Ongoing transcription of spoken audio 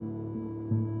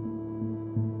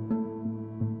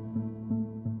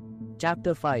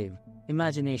Chapter 5.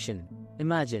 Imagination.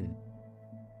 Imagine.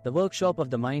 The workshop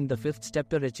of the mind, the fifth step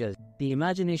to riches. The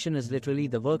imagination is literally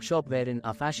the workshop wherein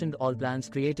are fashioned all plans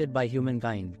created by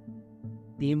humankind.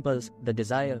 The impulse, the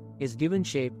desire, is given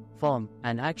shape, form,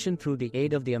 and action through the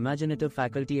aid of the imaginative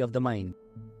faculty of the mind.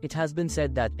 It has been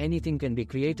said that anything can be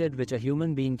created which a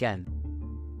human being can.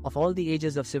 Of all the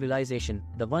ages of civilization,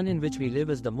 the one in which we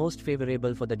live is the most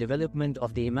favorable for the development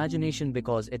of the imagination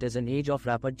because it is an age of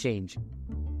rapid change.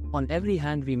 On every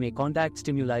hand we may contact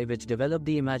stimuli which develop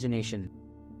the imagination.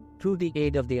 Through the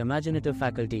aid of the imaginative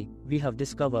faculty, we have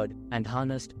discovered and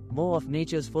harnessed more of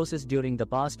nature's forces during the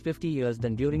past 50 years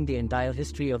than during the entire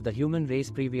history of the human race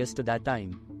previous to that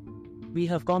time. We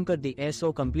have conquered the air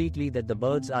so completely that the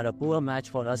birds are a poor match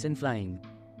for us in flying.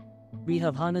 We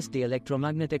have harnessed the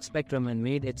electromagnetic spectrum and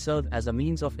made it serve as a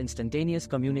means of instantaneous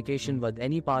communication with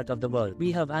any part of the world.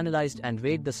 We have analyzed and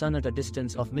weighed the sun at a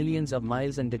distance of millions of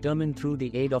miles and determined through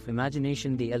the aid of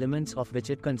imagination the elements of which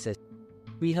it consists.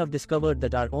 We have discovered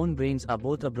that our own brains are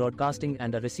both a broadcasting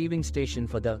and a receiving station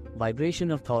for the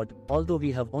vibration of thought, although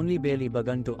we have only barely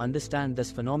begun to understand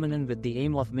this phenomenon with the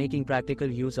aim of making practical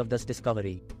use of this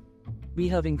discovery. We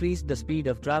have increased the speed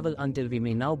of travel until we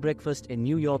may now breakfast in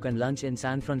New York and lunch in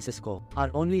San Francisco.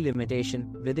 Our only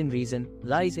limitation, within reason,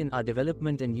 lies in our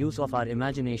development and use of our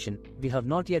imagination. We have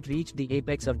not yet reached the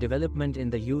apex of development in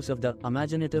the use of the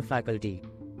imaginative faculty.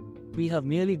 We have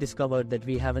merely discovered that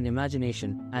we have an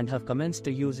imagination, and have commenced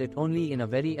to use it only in a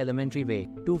very elementary way.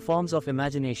 Two forms of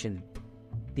imagination.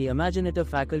 The imaginative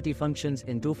faculty functions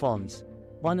in two forms.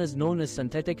 One is known as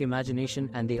synthetic imagination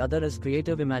and the other is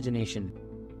creative imagination.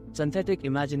 Synthetic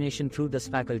imagination. Through this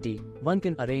faculty, one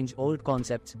can arrange old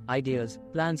concepts, ideas,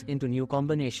 plans into new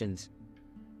combinations.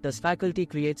 This faculty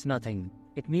creates nothing.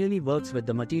 It merely works with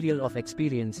the material of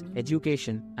experience,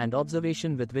 education, and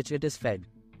observation with which it is fed.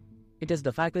 It is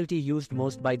the faculty used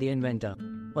most by the inventor,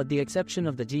 with the exception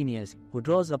of the genius, who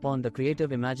draws upon the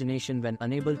creative imagination when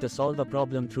unable to solve a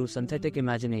problem through synthetic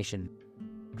imagination.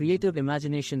 Creative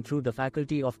imagination. Through the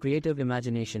faculty of creative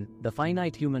imagination, the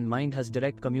finite human mind has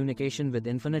direct communication with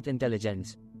infinite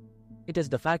intelligence. It is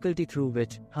the faculty through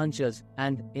which hunches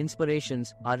and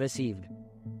inspirations are received.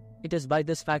 It is by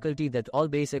this faculty that all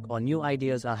basic or new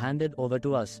ideas are handed over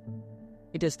to us.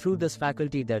 It is through this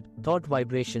faculty that thought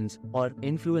vibrations or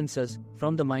influences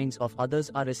from the minds of others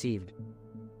are received.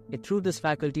 It is through this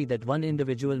faculty that one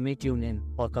individual may tune in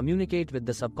or communicate with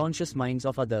the subconscious minds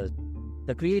of others.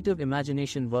 The creative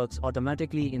imagination works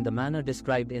automatically in the manner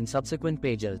described in subsequent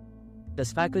pages.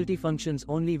 This faculty functions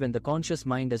only when the conscious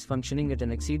mind is functioning at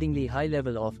an exceedingly high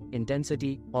level of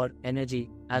intensity or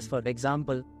energy, as for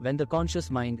example, when the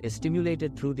conscious mind is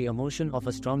stimulated through the emotion of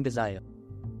a strong desire.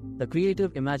 The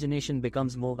creative imagination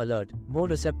becomes more alert, more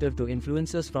receptive to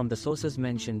influences from the sources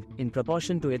mentioned, in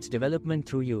proportion to its development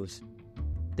through use.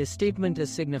 This statement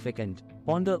is significant.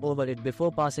 Ponder over it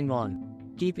before passing on.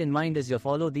 Keep in mind as you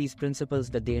follow these principles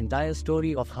that the entire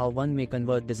story of how one may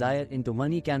convert desire into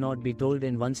money cannot be told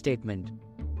in one statement.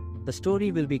 The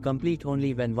story will be complete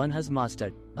only when one has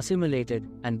mastered, assimilated,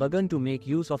 and begun to make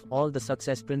use of all the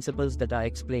success principles that are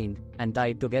explained and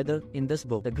tied together in this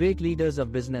book. The great leaders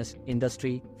of business,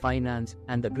 industry, finance,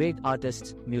 and the great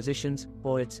artists, musicians,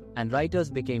 poets, and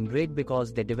writers became great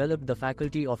because they developed the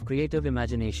faculty of creative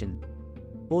imagination.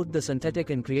 Both the synthetic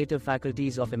and creative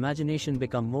faculties of imagination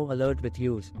become more alert with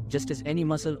use, just as any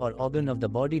muscle or organ of the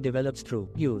body develops through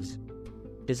use.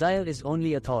 Desire is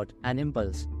only a thought, an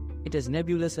impulse. It is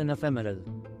nebulous and ephemeral.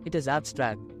 It is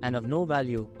abstract, and of no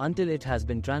value, until it has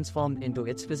been transformed into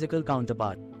its physical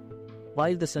counterpart.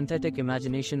 While the synthetic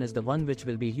imagination is the one which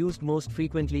will be used most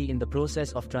frequently in the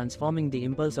process of transforming the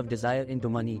impulse of desire into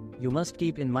money, you must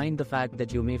keep in mind the fact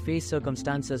that you may face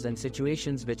circumstances and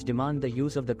situations which demand the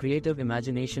use of the creative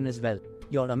imagination as well.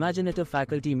 Your imaginative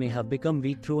faculty may have become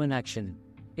weak through inaction.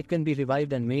 It can be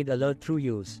revived and made alert through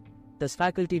use. This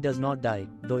faculty does not die,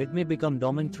 though it may become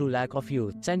dormant through lack of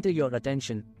use. Center your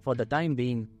attention, for the time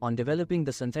being, on developing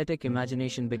the synthetic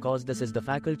imagination because this is the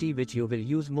faculty which you will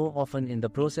use more often in the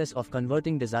process of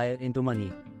converting desire into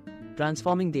money.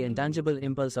 Transforming the intangible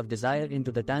impulse of desire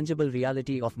into the tangible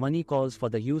reality of money calls for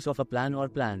the use of a plan or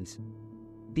plans.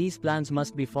 These plans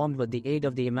must be formed with the aid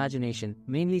of the imagination,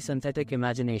 mainly synthetic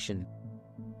imagination.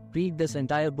 Read this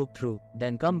entire book through,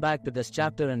 then come back to this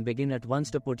chapter and begin at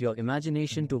once to put your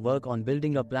imagination to work on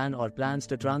building a plan or plans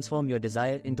to transform your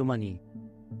desire into money.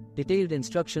 Detailed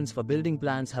instructions for building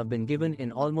plans have been given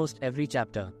in almost every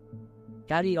chapter.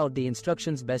 Carry out the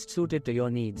instructions best suited to your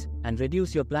needs, and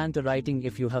reduce your plan to writing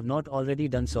if you have not already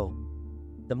done so.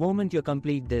 The moment you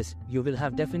complete this, you will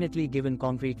have definitely given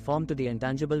concrete form to the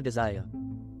intangible desire.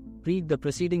 Read the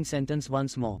preceding sentence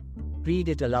once more. Read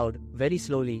it aloud, very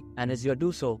slowly, and as you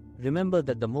do so, remember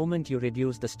that the moment you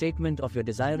reduce the statement of your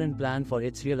desire and plan for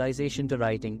its realization to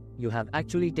writing, you have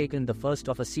actually taken the first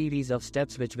of a series of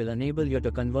steps which will enable you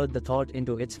to convert the thought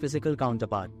into its physical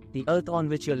counterpart. The earth on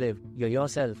which you live,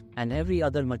 yourself, and every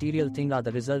other material thing are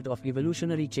the result of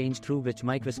evolutionary change through which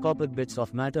microscopic bits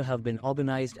of matter have been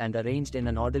organized and arranged in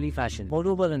an orderly fashion.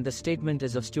 Moreover, and this statement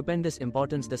is of stupendous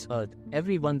importance, this earth,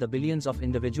 every one the billions of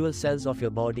individual cells of your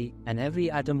body, and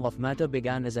every atom of matter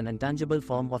began as an intangible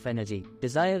form of energy.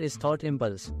 Desire is thought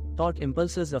impulse. Thought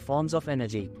impulses are forms of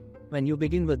energy. When you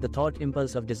begin with the thought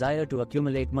impulse of desire to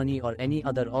accumulate money or any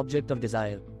other object of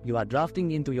desire, you are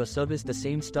drafting into your service the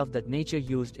same stuff that nature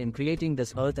used in creating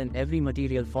this earth and every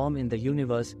material form in the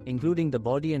universe, including the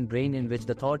body and brain in which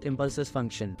the thought impulses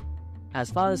function.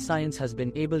 As far as science has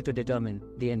been able to determine,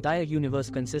 the entire universe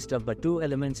consists of but two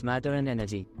elements, matter and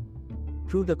energy.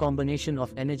 Through the combination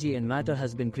of energy and matter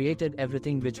has been created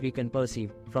everything which we can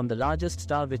perceive, from the largest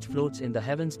star which floats in the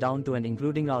heavens down to and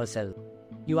including ourselves.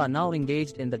 You are now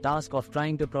engaged in the task of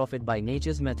trying to profit by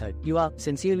nature's method. You are,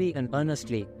 sincerely and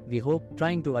earnestly, we hope,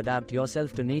 trying to adapt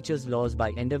yourself to nature's laws by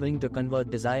endeavoring to convert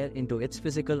desire into its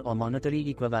physical or monetary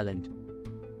equivalent.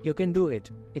 You can do it.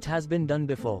 It has been done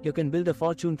before. You can build a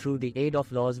fortune through the aid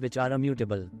of laws which are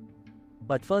immutable.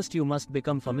 But first you must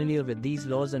become familiar with these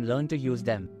laws and learn to use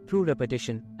them. Through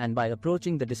repetition, and by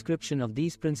approaching the description of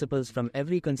these principles from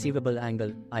every conceivable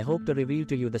angle, I hope to reveal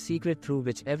to you the secret through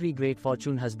which every great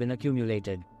fortune has been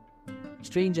accumulated.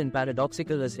 Strange and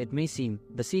paradoxical as it may seem,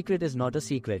 the secret is not a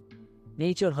secret.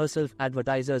 Nature herself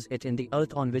advertises it in the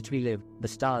earth on which we live, the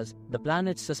stars, the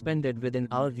planets suspended within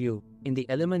our view, in the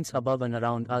elements above and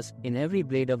around us, in every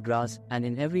blade of grass, and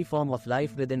in every form of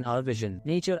life within our vision.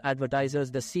 Nature advertises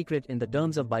the secret in the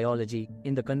terms of biology,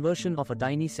 in the conversion of a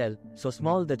tiny cell, so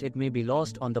small that it may be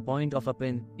lost on the point of a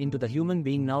pin, into the human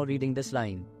being now reading this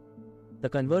line. The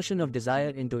conversion of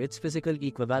desire into its physical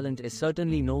equivalent is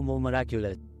certainly no more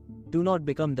miraculous. Do not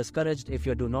become discouraged if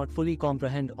you do not fully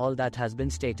comprehend all that has been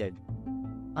stated.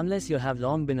 Unless you have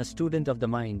long been a student of the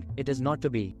mind, it is not to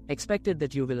be expected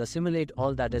that you will assimilate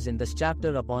all that is in this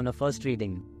chapter upon a first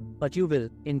reading. But you will,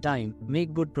 in time,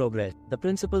 make good progress. The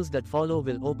principles that follow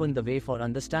will open the way for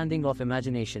understanding of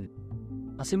imagination.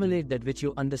 Assimilate that which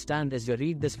you understand as you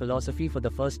read this philosophy for the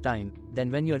first time,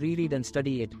 then when you reread and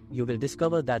study it, you will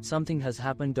discover that something has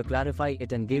happened to clarify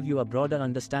it and give you a broader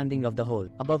understanding of the whole.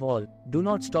 Above all, do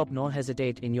not stop nor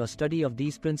hesitate in your study of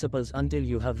these principles until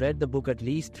you have read the book at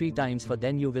least 3 times, for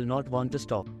then you will not want to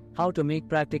stop. How to make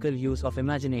practical use of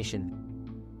imagination.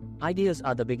 Ideas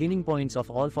are the beginning points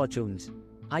of all fortunes.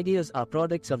 Ideas are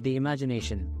products of the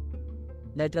imagination.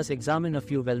 Let us examine a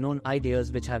few well-known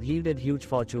ideas which have yielded huge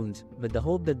fortunes, with the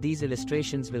hope that these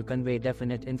illustrations will convey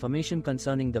definite information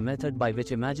concerning the method by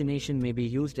which imagination may be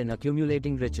used in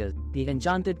accumulating riches. The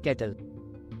Enchanted Kettle.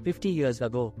 50 years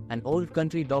ago, an old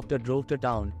country doctor drove to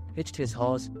town, hitched his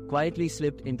horse, quietly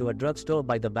slipped into a drugstore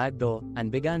by the back door,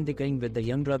 and began dickering with the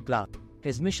young drug clerk.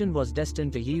 His mission was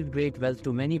destined to yield great wealth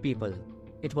to many people.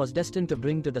 It was destined to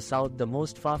bring to the South the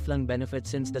most far-flung benefit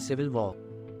since the Civil War.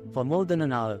 For more than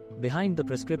an hour, behind the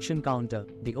prescription counter,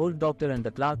 the old doctor and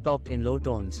the clerk talked in low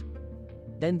tones.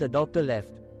 Then the doctor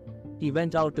left. He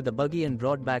went out to the buggy and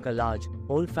brought back a large,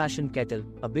 old-fashioned kettle,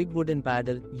 a big wooden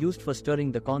paddle used for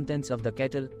stirring the contents of the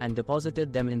kettle, and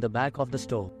deposited them in the back of the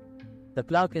store. The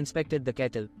clerk inspected the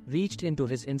kettle, reached into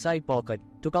his inside pocket,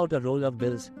 took out a roll of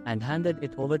bills, and handed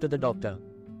it over to the doctor.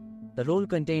 The roll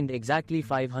contained exactly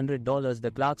 $500,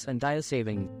 the clerk's entire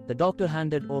savings. The doctor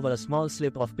handed over a small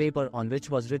slip of paper on which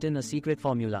was written a secret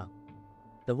formula.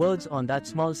 The words on that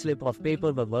small slip of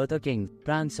paper were worth a king's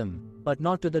ransom, but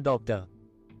not to the doctor.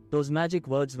 Those magic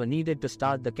words were needed to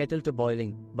start the kettle to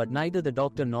boiling, but neither the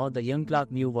doctor nor the young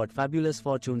clerk knew what fabulous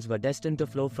fortunes were destined to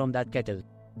flow from that kettle.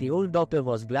 The old doctor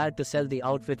was glad to sell the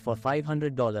outfit for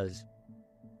 $500.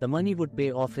 The money would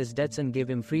pay off his debts and give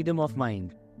him freedom of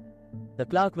mind. The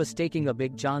clerk was taking a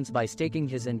big chance by staking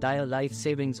his entire life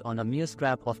savings on a mere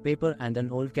scrap of paper and an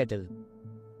old kettle.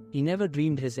 He never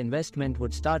dreamed his investment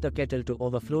would start a kettle to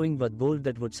overflowing with gold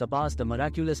that would surpass the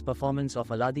miraculous performance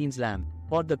of Aladdin's lamp.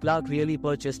 What the clerk really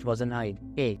purchased was an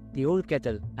idea. The old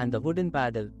kettle, and the wooden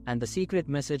paddle, and the secret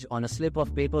message on a slip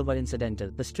of paper were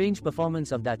incidental. The strange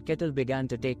performance of that kettle began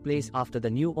to take place after the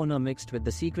new owner mixed with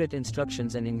the secret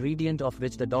instructions an ingredient of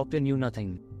which the doctor knew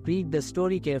nothing. Read the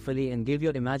story carefully and give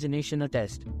your imagination a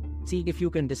test. See if you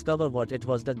can discover what it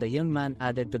was that the young man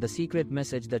added to the secret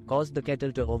message that caused the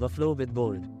kettle to overflow with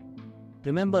gold.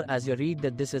 Remember as you read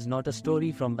that this is not a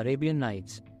story from Arabian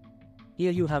Nights.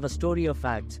 Here you have a story of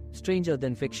facts, stranger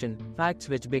than fiction, facts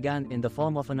which began in the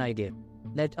form of an idea.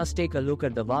 Let us take a look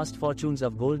at the vast fortunes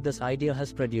of gold this idea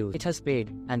has produced. It has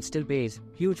paid, and still pays,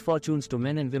 huge fortunes to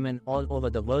men and women all over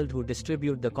the world who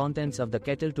distribute the contents of the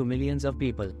kettle to millions of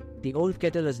people. The old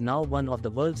kettle is now one of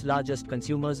the world's largest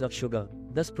consumers of sugar,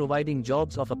 thus providing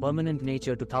jobs of a permanent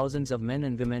nature to thousands of men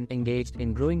and women engaged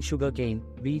in growing sugarcane,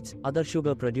 wheats, other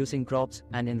sugar-producing crops,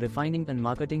 and in refining and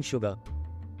marketing sugar.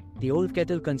 The old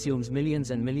kettle consumes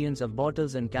millions and millions of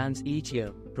bottles and cans each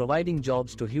year, providing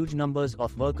jobs to huge numbers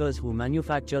of workers who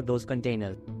manufacture those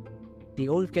containers. The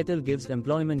old kettle gives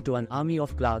employment to an army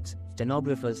of clerks,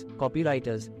 stenographers,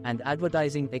 copywriters, and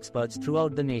advertising experts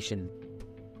throughout the nation.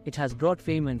 It has brought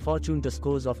fame and fortune to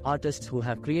scores of artists who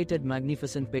have created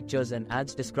magnificent pictures and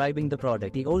ads describing the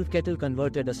product. The old kettle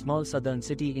converted a small southern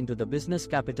city into the business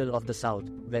capital of the South,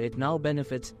 where it now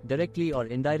benefits, directly or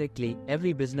indirectly,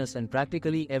 every business and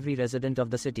practically every resident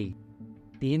of the city.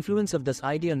 The influence of this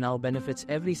idea now benefits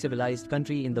every civilized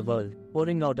country in the world,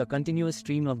 pouring out a continuous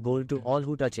stream of gold to all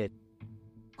who touch it.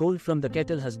 Gold from the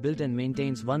kettle has built and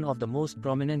maintains one of the most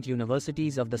prominent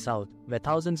universities of the South, where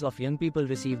thousands of young people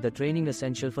receive the training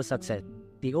essential for success.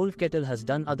 The old kettle has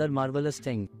done other marvelous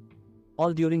things.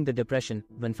 All during the Depression,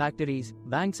 when factories,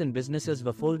 banks and businesses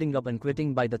were folding up and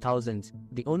quitting by the thousands,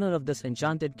 the owner of this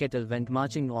enchanted kettle went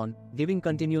marching on, giving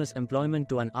continuous employment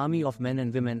to an army of men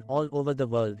and women all over the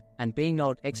world, and paying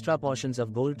out extra portions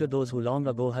of gold to those who long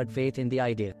ago had faith in the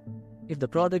idea. If the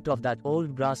product of that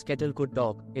old brass kettle could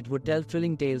talk, it would tell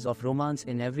thrilling tales of romance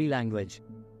in every language.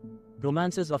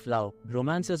 Romances of love,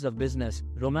 romances of business,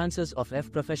 romances of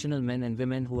professional men and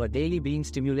women who are daily being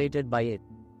stimulated by it.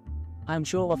 I am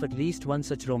sure of at least one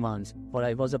such romance, for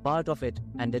I was a part of it,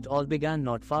 and it all began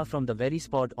not far from the very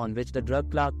spot on which the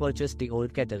drug clerk purchased the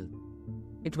old kettle.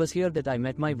 It was here that I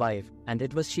met my wife, and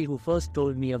it was she who first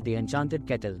told me of the enchanted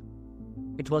kettle.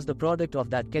 It was the product of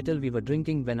that kettle we were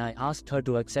drinking when I asked her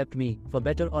to accept me, for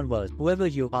better or worse. Whoever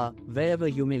you are, wherever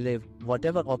you may live,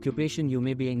 whatever occupation you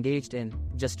may be engaged in,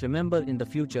 just remember in the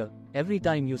future, every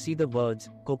time you see the words,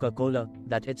 Coca-Cola,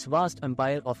 that its vast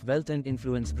empire of wealth and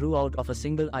influence grew out of a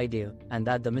single idea, and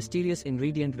that the mysterious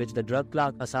ingredient which the drug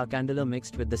clerk Asa Candler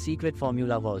mixed with the secret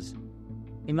formula was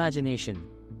imagination.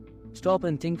 Stop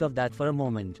and think of that for a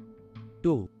moment.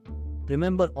 2.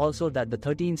 Remember also that the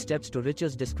 13 steps to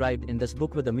riches described in this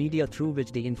book were the media through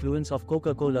which the influence of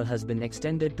Coca-Cola has been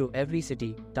extended to every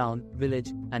city, town, village,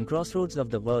 and crossroads of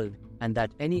the world, and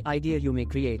that any idea you may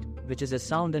create, which is as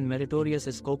sound and meritorious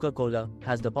as Coca-Cola,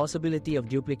 has the possibility of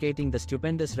duplicating the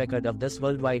stupendous record of this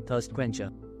worldwide thirst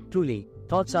quencher. Truly,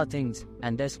 thoughts are things,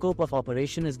 and their scope of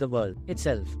operation is the world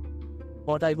itself.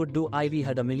 What I would do if I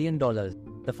had $1 million.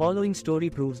 The following story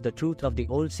proves the truth of the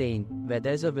old saying, where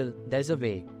there's a will, there's a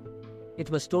way. It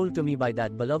was told to me by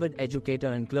that beloved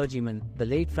educator and clergyman, the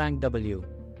late Frank W.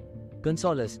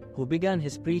 Gonzalez, who began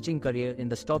his preaching career in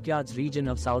the Stockyards region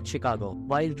of South Chicago.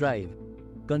 While drive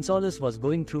Gonzalez was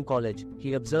going through college,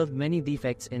 he observed many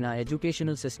defects in our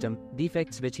educational system,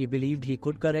 defects which he believed he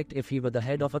could correct if he were the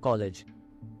head of a college.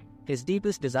 His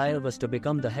deepest desire was to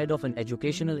become the head of an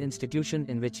educational institution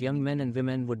in which young men and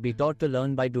women would be taught to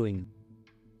learn by doing.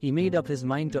 He made up his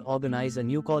mind to organize a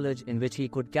new college in which he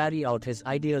could carry out his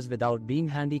ideas without being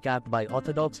handicapped by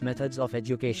orthodox methods of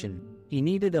education. He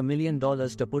needed $1 million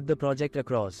to put the project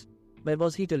across. Where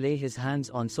was he to lay his hands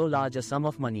on so large a sum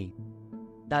of money?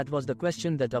 That was the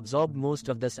question that absorbed most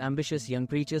of this ambitious young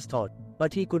preacher's thought,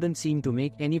 but he couldn't seem to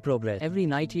make any progress. Every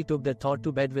night he took that thought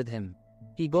to bed with him.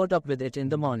 He got up with it in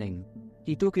the morning.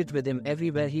 He took it with him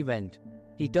everywhere he went.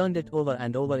 He turned it over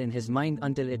and over in his mind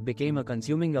until it became a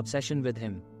consuming obsession with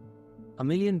him. $1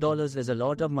 million is a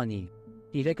lot of money.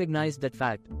 He recognized that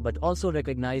fact, but also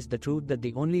recognized the truth that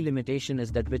the only limitation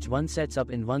is that which one sets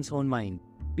up in one's own mind.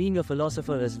 Being a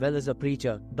philosopher as well as a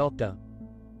preacher, Dr.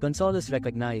 Gonzalez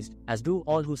recognized, as do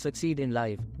all who succeed in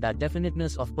life, that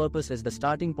definiteness of purpose is the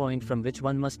starting point from which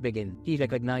one must begin. He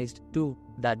recognized, too,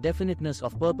 that definiteness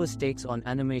of purpose takes on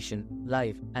animation,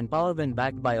 life, and power when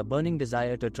backed by a burning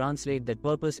desire to translate that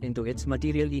purpose into its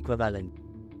material equivalent.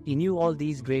 He knew all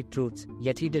these great truths,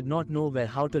 yet he did not know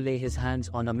how to lay his hands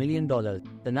on $1 million.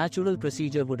 The natural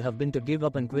procedure would have been to give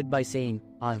up and quit by saying,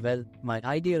 well, my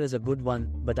idea is a good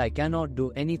one, but I cannot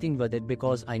do anything with it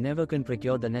because I never can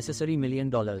procure the necessary $1 million.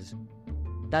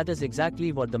 That is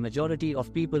exactly what the majority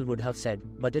of people would have said,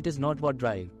 but it is not what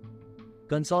drive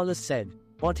Gonzalez said.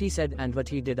 What he said and what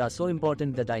he did are so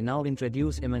important that I now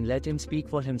introduce him and let him speak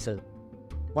for himself.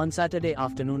 One Saturday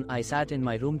afternoon I sat in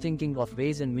my room thinking of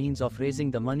ways and means of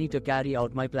raising the money to carry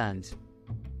out my plans.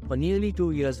 For nearly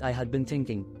 2 years I had been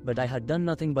thinking, but I had done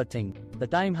nothing but think. The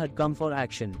time had come for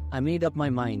action. I made up my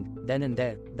mind, then and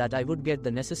there, that I would get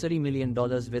the necessary $1 million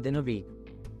within a week.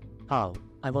 How?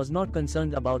 I was not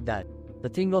concerned about that. The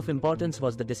thing of importance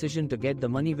was the decision to get the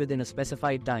money within a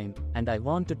specified time, and I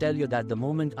want to tell you that the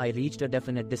moment I reached a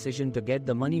definite decision to get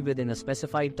the money within a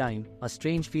specified time, a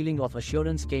strange feeling of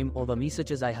assurance came over me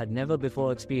such as I had never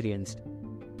before experienced.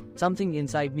 Something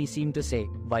inside me seemed to say,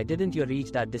 why didn't you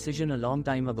reach that decision a long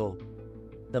time ago?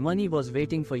 The money was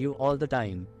waiting for you all the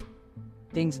time.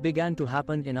 Things began to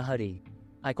happen in a hurry.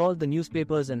 I called the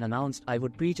newspapers and announced I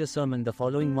would preach a sermon the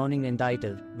following morning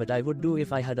entitled, "What I Would Do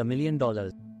If I Had $1 Million."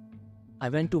 I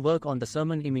went to work on the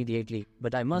sermon immediately,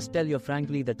 but I must tell you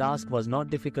frankly the task was not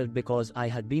difficult because I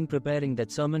had been preparing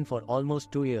that sermon for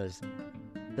almost 2 years.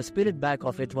 The spirit back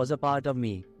of it was a part of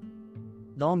me.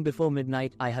 Long before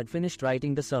midnight I had finished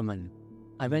writing the sermon.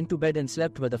 I went to bed and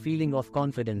slept with a feeling of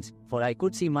confidence, for I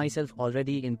could see myself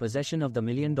already in possession of the $1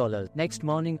 million. Next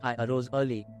morning I arose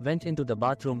early, went into the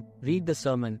bathroom, read the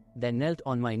sermon, then knelt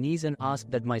on my knees and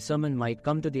asked that my sermon might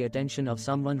come to the attention of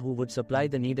someone who would supply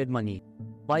the needed money.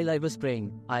 While I was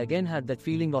praying, I again had that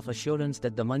feeling of assurance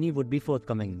that the money would be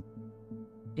forthcoming.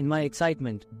 In my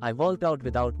excitement, I walked out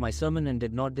without my sermon and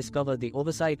did not discover the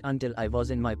oversight until I was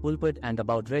in my pulpit and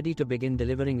about ready to begin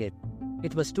delivering it.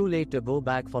 It was too late to go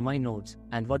back for my notes,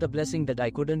 and what a blessing that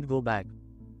I couldn't go back.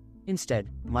 Instead,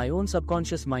 my own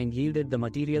subconscious mind yielded the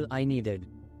material I needed.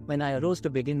 When I arose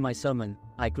to begin my sermon,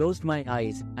 I closed my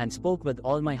eyes and spoke with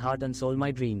all my heart and soul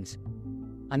my dreams.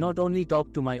 I not only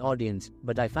talked to my audience,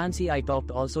 but I fancy I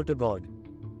talked also to God.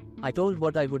 I told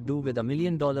what I would do with $1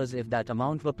 million if that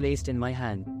amount were placed in my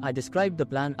hand. I described the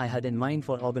plan I had in mind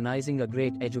for organizing a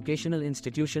great educational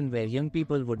institution where young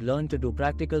people would learn to do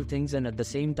practical things and at the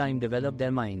same time develop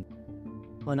their mind.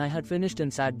 When I had finished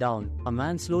and sat down, a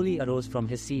man slowly arose from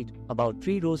his seat, about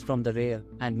 3 rows from the rear,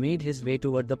 and made his way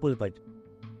toward the pulpit.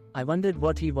 I wondered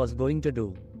what he was going to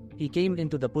do. He came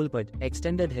into the pulpit,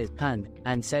 extended his hand,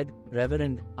 and said,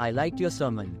 "Reverend, I liked your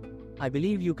sermon. I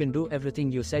believe you can do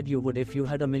everything you said you would if you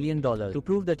had $1 million. To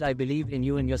prove that I believe in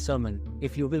you and your sermon,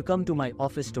 if you will come to my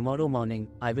office tomorrow morning,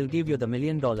 I will give you the $1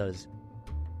 million.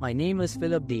 My name is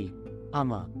Philip D.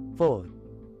 Armour. 4.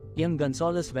 Young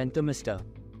Gonzalez went to Mr.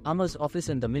 Armour's office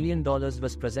and the $1 million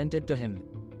was presented to him.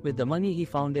 With the money he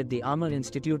founded the Armour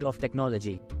Institute of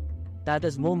Technology. That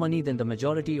is more money than the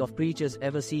majority of preachers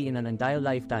ever see in an entire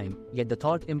lifetime, yet the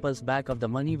thought impulse back of the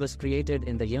money was created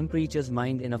in the young preacher's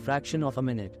mind in a fraction of a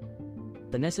minute.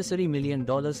 The necessary $1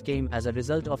 million came as a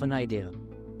result of an idea.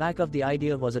 Back of the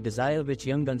idea was a desire which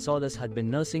young Gonzalez had been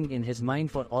nursing in his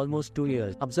mind for almost 2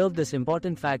 years. Observe this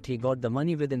important fact: he got the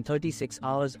money within 36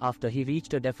 hours after he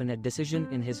reached a definite decision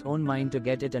in his own mind to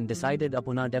get it and decided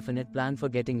upon a definite plan for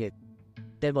getting it.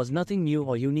 There was nothing new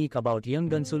or unique about young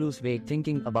Gonzalez's vague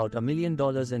thinking about $1 million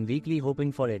and weakly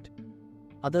hoping for it.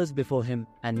 Others before him,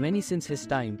 and many since his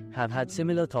time, have had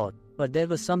similar thought, but there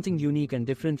was something unique and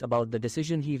different about the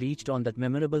decision he reached on that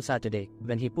memorable Saturday,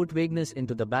 when he put vagueness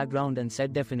into the background and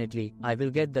said definitely, "I will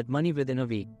get that money within a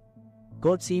week."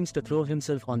 God seems to throw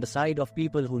himself on the side of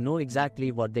people who know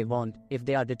exactly what they want, if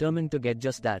they are determined to get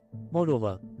just that.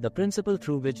 Moreover, the principle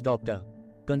through which Dr.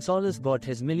 Gonzalez got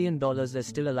his $1 million is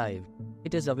still alive.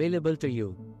 It is available to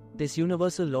you. This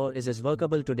universal law is as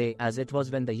workable today as it was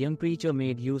when the young preacher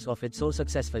made use of it so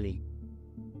successfully.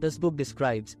 This book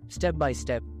describes, step by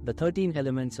step, the 13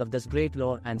 elements of this great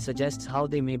law and suggests how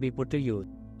they may be put to use.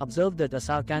 Observe that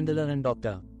Asa Candler and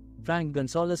Dr. Frank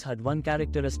Gonzalez had one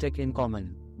characteristic in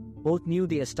common. Both knew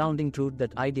the astounding truth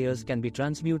that ideas can be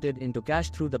transmuted into cash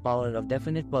through the power of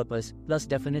definite purpose, plus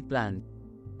definite plan.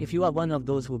 If you are one of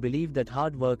those who believe that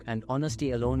hard work and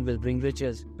honesty alone will bring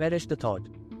riches, perish the thought.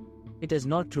 It is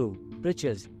not true.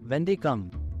 Riches, when they come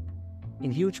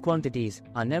in huge quantities,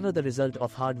 are never the result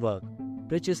of hard work.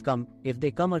 Riches come, if they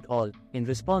come at all, in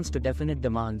response to definite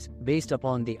demands, based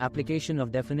upon the application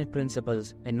of definite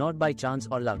principles, and not by chance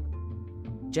or luck.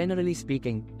 Generally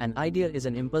speaking, an idea is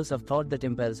an impulse of thought that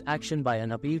impels action by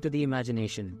an appeal to the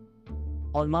imagination.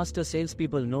 All master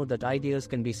salespeople know that ideas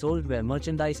can be sold where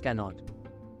merchandise cannot.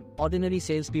 Ordinary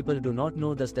salespeople do not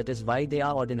know this, that is why they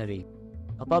are ordinary.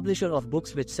 A publisher of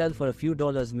books which sell for a few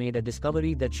dollars made a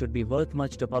discovery that should be worth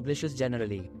much to publishers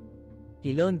generally.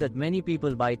 He learned that many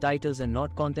people buy titles and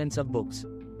not contents of books.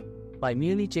 By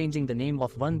merely changing the name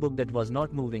of one book that was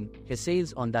not moving, his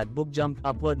sales on that book jumped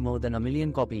upward more than 1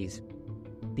 million copies.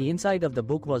 The inside of the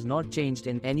book was not changed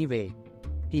in any way.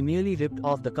 He merely ripped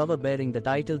off the cover bearing the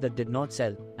title that did not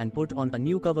sell, and put on a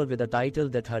new cover with a title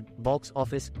that had box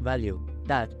office value.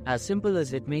 That, as simple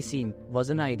as it may seem, was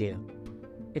an idea.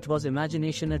 It was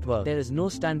imagination at work. There is no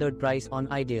standard price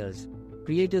on ideas.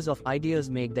 Creators of ideas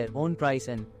make their own price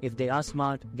and, if they are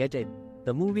smart, get it.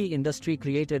 The movie industry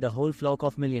created a whole flock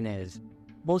of millionaires.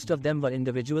 Most of them were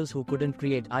individuals who couldn't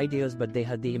create ideas, but they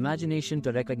had the imagination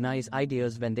to recognize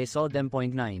ideas when they saw them.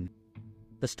 Point 9.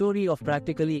 The story of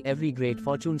practically every great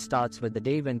fortune starts with the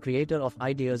day when creator of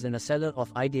ideas and a seller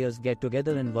of ideas get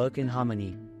together and work in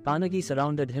harmony. Carnegie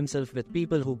surrounded himself with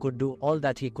people who could do all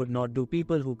that he could not do,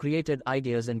 people who created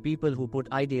ideas and people who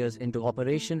put ideas into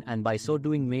operation, and by so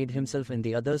doing made himself and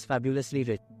the others fabulously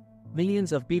rich.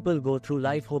 Millions of people go through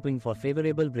life hoping for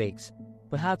favorable breaks.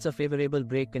 Perhaps a favorable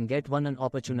break can get one an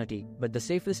opportunity, but the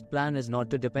safest plan is not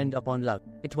to depend upon luck.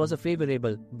 It was a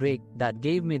favorable break that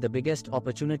gave me the biggest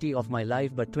opportunity of my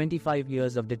life, but 25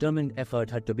 years of determined effort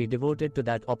had to be devoted to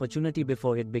that opportunity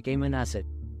before it became an asset.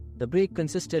 The break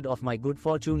consisted of my good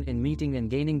fortune in meeting and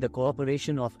gaining the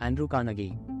cooperation of Andrew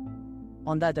Carnegie.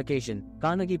 On that occasion,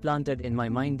 Carnegie planted in my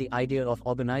mind the idea of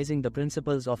organizing the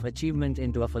principles of achievement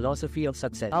into a philosophy of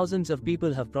success. Thousands of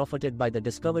people have profited by the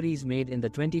discoveries made in the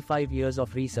 25 years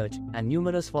of research, and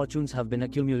numerous fortunes have been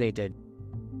accumulated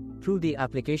through the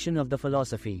application of the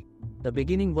philosophy. The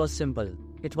beginning was simple.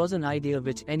 It was an idea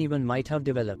which anyone might have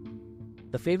developed.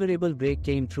 The favorable break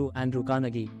came through Andrew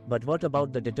Carnegie, but what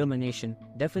about the determination,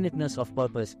 definiteness of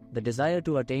purpose, the desire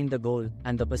to attain the goal,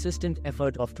 and the persistent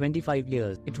effort of 25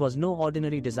 years? It was no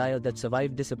ordinary desire that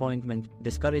survived disappointment,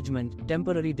 discouragement,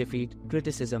 temporary defeat,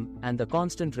 criticism, and the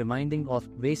constant reminding of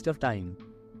waste of time.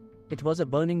 It was a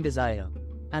burning desire,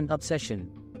 an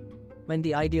obsession. When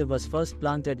the idea was first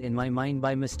planted in my mind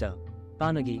by Mr.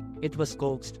 Carnegie, it was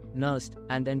coaxed, nursed,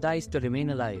 and enticed to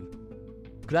remain alive.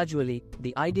 Gradually,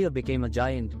 the idea became a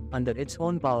giant, under its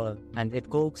own power, and it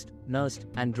coaxed, nursed,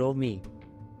 and drove me.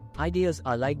 Ideas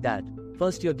are like that.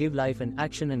 First you give life and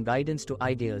action and guidance to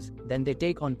ideas, then they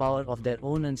take on power of their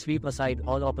own and sweep aside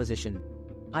all opposition.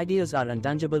 Ideas are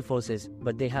intangible forces,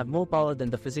 but they have more power than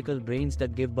the physical brains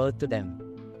that give birth to them.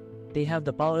 They have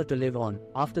the power to live on,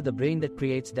 after the brain that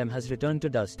creates them has returned to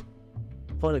dust.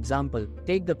 For example,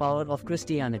 take the power of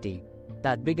Christianity.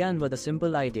 That began with a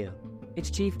simple idea. Its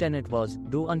chief tenet was,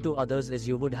 do unto others as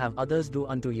you would have others do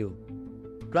unto you.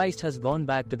 Christ has gone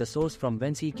back to the source from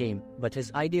whence he came, but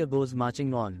his idea goes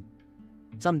marching on.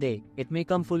 Someday, it may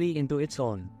come fully into its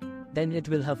own. Then it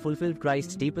will have fulfilled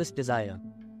Christ's deepest desire.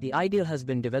 The idea has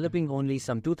been developing only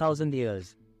some 2000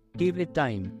 years. Give it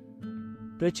time.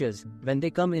 Riches, when they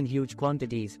come in huge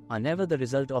quantities, are never the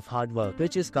result of hard work.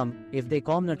 Riches come, if they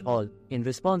come at all, in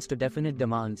response to definite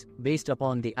demands, based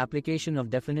upon the application of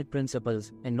definite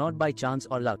principles, and not by chance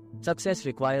or luck. Success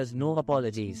requires no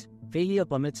apologies. Failure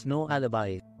permits no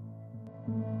alibis.